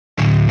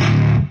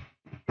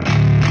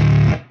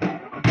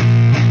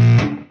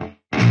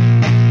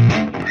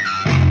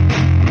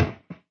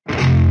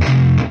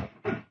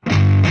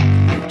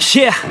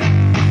Yeah,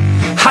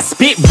 I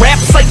spit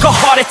raps like a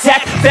heart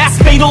attack,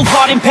 fast fatal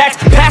heart impact,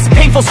 past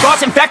painful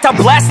scars. In fact, I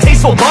blast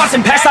tasteful bars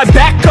and packs. I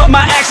back up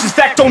my actions,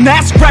 fact don't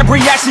ask, grab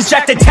reactions,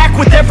 jacked attack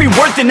with every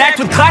word, then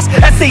act with class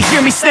as they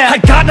hear me snap.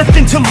 I got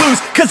nothing to lose,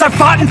 cause I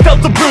fought and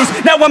felt the bruise.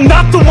 Now I'm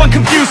not the one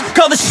confused,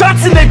 call the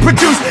shots and they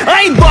produce.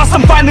 I ain't lost,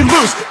 I'm finally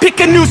loose, pick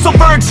a new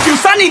silver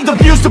excuse. I need the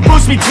views to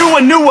boost me to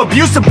a new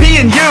abuse of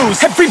being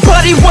used.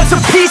 Everybody wants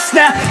a piece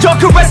now, y'all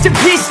can rest in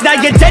peace now.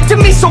 You're dead to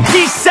me, so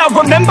peace out,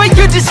 remember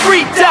you're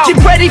discreet now. Get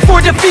ready for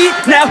defeat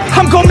now,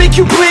 I'm gon' make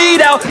you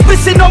bleed out.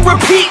 Listen on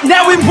repeat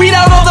now and weed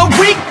out all the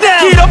weak now.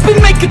 Get up and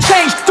make a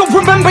change, don't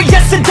remember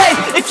yesterday.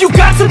 If you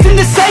got something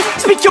to say,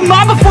 speak your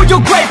mind before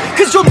your grave,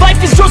 cause your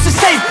life is yours to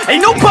save.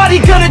 Ain't nobody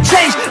gonna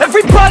change,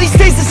 everybody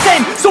stays the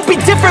same. So be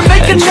different,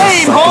 make a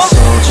name, like a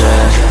soldier,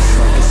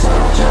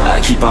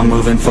 I keep on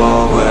moving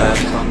forward,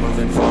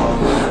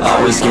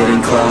 always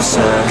getting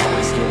closer,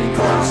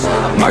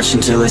 march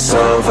until it's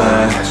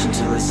over.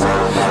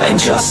 And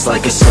just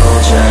like a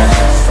soldier,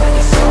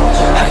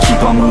 I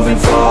keep on moving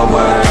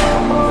forward,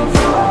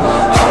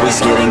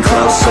 always getting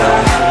closer,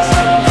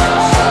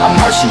 I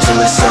march until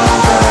it's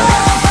over.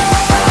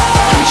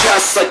 And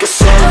just like a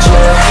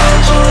soldier,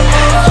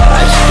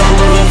 I keep on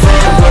moving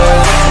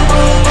forward,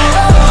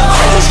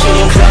 always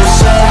getting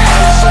closer,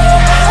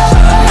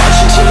 I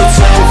march until it's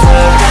over.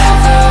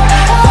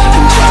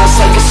 And just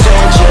like a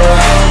soldier,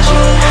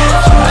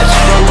 I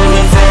keep on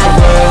moving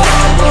forward,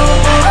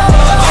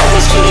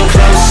 always getting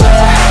closer,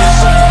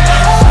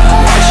 I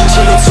march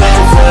until it's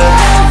over.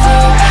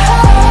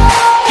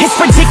 It's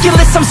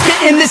ridiculous, I'm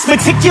spitting this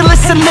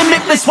meticulous and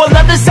limitless, while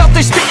others out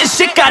there spitting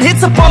shit got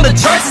hits up on the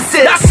charts and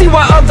shit. I see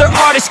why other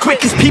artists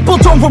quit, cause people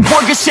don't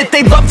reward good shit.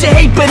 They love to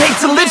hate but hate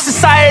to live.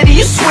 Society,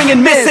 you swing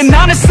and miss. And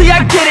honestly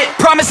I get it,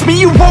 promise me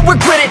you won't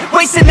regret it.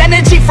 Wasting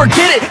energy,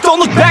 forget it, don't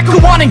look back, go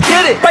on and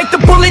get it. Bite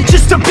the bullet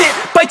just a bit,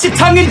 bite your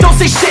tongue and don't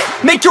say shit.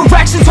 Make your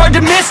actions hard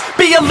to miss,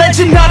 be a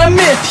legend not a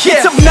myth.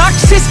 Yeah. It's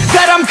obnoxious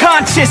that I'm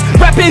conscious,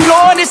 rapping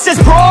honest as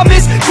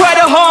promise. Try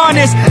to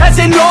harness, as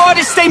an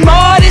artist stay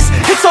modest.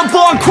 It's a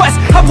long quest,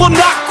 I will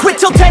not quit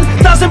till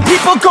 10,000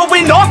 people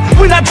going off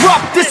when I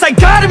drop this. I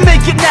gotta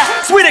make it now,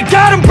 swear to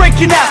God I'm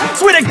breaking out.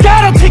 Swear to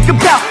God I'll take a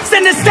bow,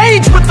 stand the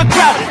stage with the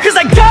crowd, cause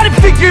I got it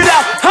figured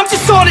out. I'm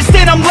just honest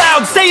and I'm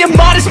loud, saying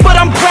modest but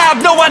I'm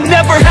proud. No, I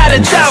never had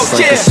a doubt,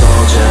 just like a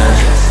soldier,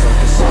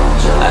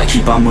 I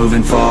keep on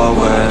moving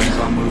forward,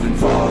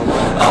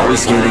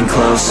 always getting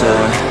closer,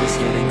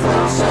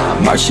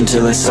 march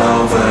until it's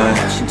over.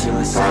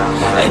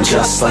 And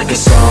just like a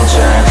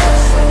soldier,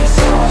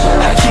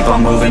 I keep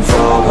on moving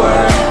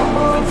forward,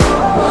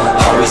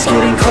 always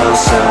getting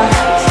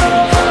closer,